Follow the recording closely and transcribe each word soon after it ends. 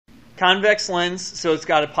Convex lens, so it's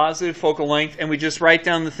got a positive focal length, and we just write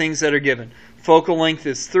down the things that are given. Focal length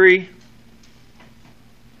is 3.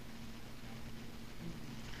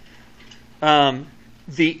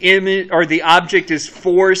 The image or the object is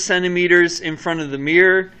 4 centimeters in front of the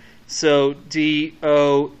mirror, so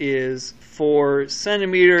DO is 4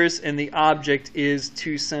 centimeters, and the object is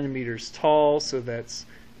 2 centimeters tall, so that's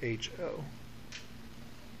HO.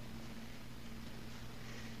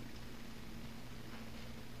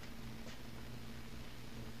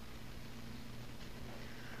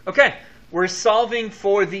 Okay, we're solving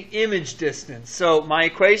for the image distance. So my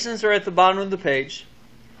equations are at the bottom of the page.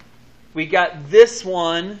 We got this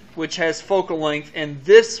one, which has focal length, and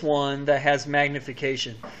this one that has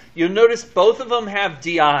magnification. You'll notice both of them have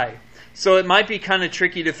DI. So it might be kind of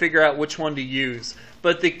tricky to figure out which one to use.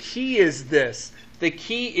 But the key is this. The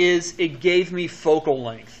key is it gave me focal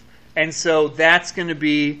length. And so that's going to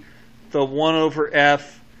be the 1 over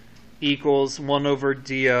F equals 1 over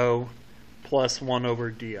DO plus 1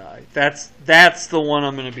 over DI. That's the one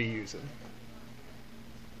I'm going to be using.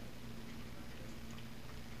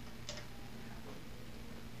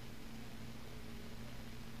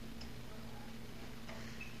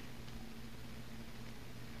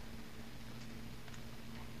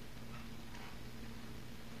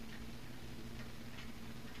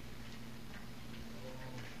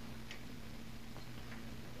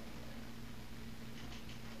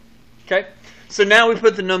 Okay, so now we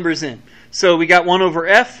put the numbers in. So we got 1 over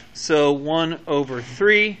F, so 1 over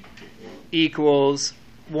 3 equals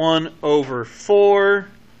 1 over 4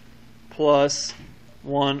 plus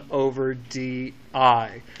 1 over DI.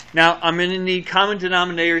 Now I'm going to need common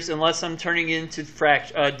denominators unless I'm turning into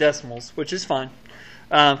decimals, which is fine.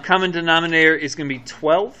 Common denominator is going to be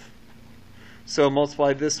 12. So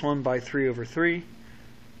multiply this one by 3 over 3.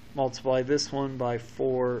 Multiply this one by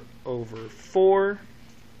 4 over 4.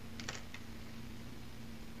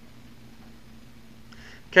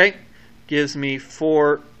 Okay, gives me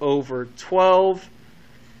 4 over 12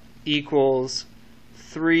 equals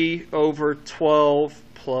 3 over 12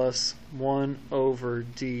 plus 1 over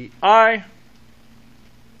DI.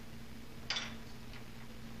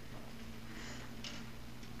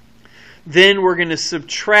 Then we're going to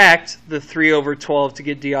subtract the 3 over 12 to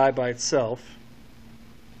get DI by itself.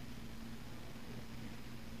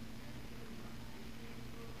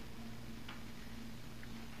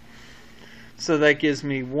 So that gives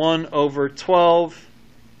me 1 over 12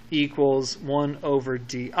 equals 1 over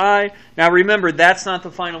DI. Now remember, that's not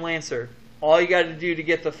the final answer. All you got to do to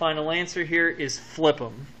get the final answer here is flip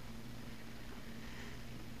them.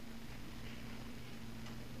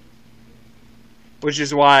 Which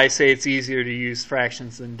is why I say it's easier to use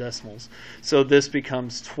fractions than decimals. So this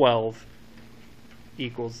becomes 12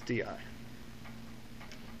 equals DI.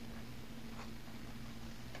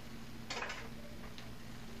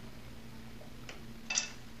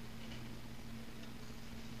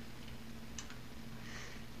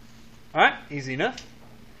 All right, easy enough.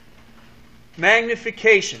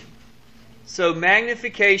 Magnification. So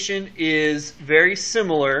magnification is very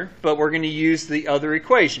similar, but we're going to use the other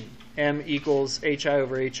equation. M equals HI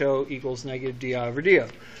over HO equals negative DI over DO.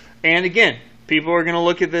 And again, people are going to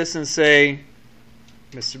look at this and say,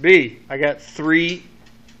 Mr. B, I got 3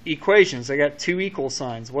 equations. I got 2 equal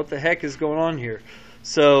signs. What the heck is going on here?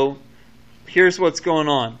 So here's what's going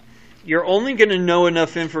on. You're only going to know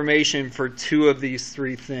enough information for 2 of these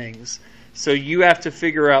 3 things. So you have to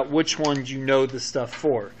figure out which ones you know the stuff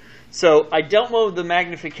for. So I don't know the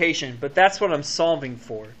magnification, but that's what I'm solving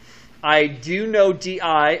for. I do know DI.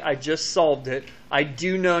 I just solved it. I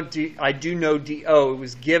do know DO. It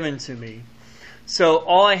was given to me. So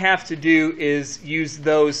all I have to do is use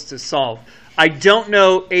those to solve. I don't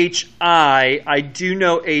know HI. I do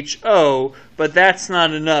know HO, but that's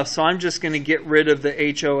not enough. So I'm just going to get rid of the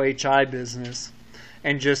HOHI business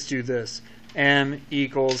and just do this. M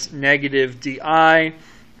equals negative DI.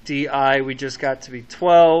 DI we just got to be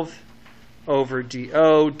 12 over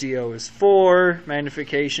DO. DO is 4.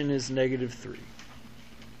 Magnification is negative 3.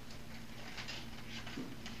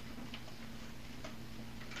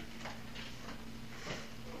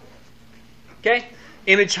 Okay,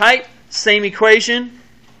 image height, same equation.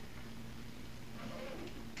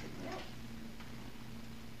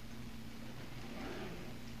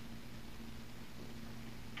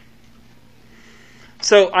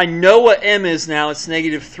 So I know what M is now, it's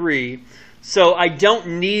negative 3. So I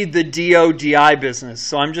don't need the DO DI business,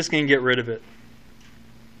 so I'm just going to get rid of it.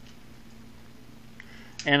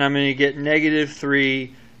 And I'm going to get negative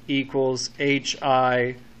 3 equals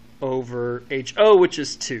HI over HO, which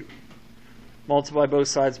is 2. Multiply both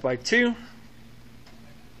sides by 2.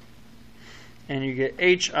 and you get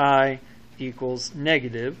HI equals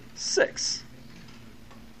negative 6.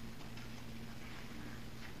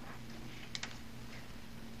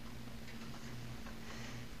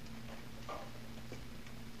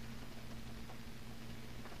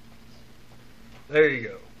 There you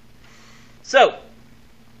go. So,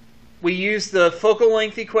 we use the focal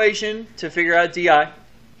length equation to figure out DI.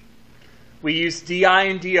 We use DI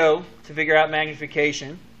and DO to figure out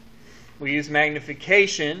magnification. We use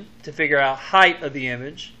magnification to figure out height of the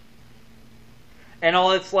image. And all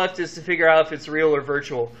that's left is to figure out if it's real or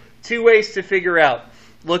virtual. Two ways to figure out,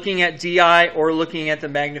 looking at DI or looking at the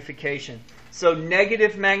magnification. So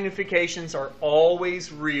negative magnifications are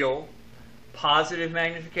always real. Positive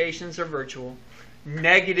magnifications are virtual.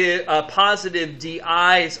 Positive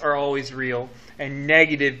DIs are always real, and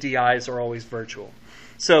negative DIs are always virtual.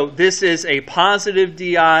 So this is a positive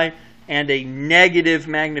DI and a negative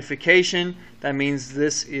magnification. That means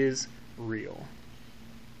this is real.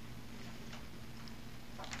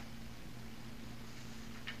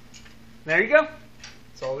 There you go.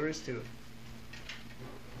 That's all there is to it.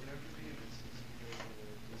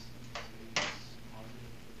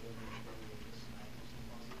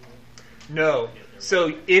 No.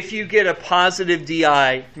 So if you get a positive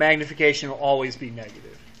DI, magnification will always be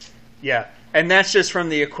negative. Yeah. And that's just from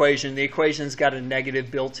the equation. The equation's got a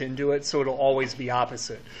negative built into it, so it'll always be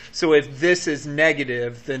opposite. So if this is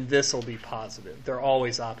negative, then this will be positive. They're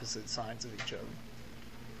always opposite signs of each other.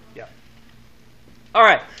 Yeah. All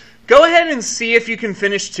right. Go ahead and see if you can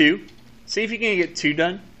finish 2. See if you can get 2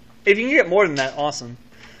 done. If you can get more than that, awesome.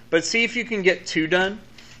 But see if you can get 2 done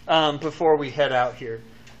before we head out here.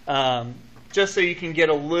 Just so you can get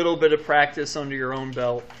a little bit of practice under your own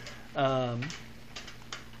belt.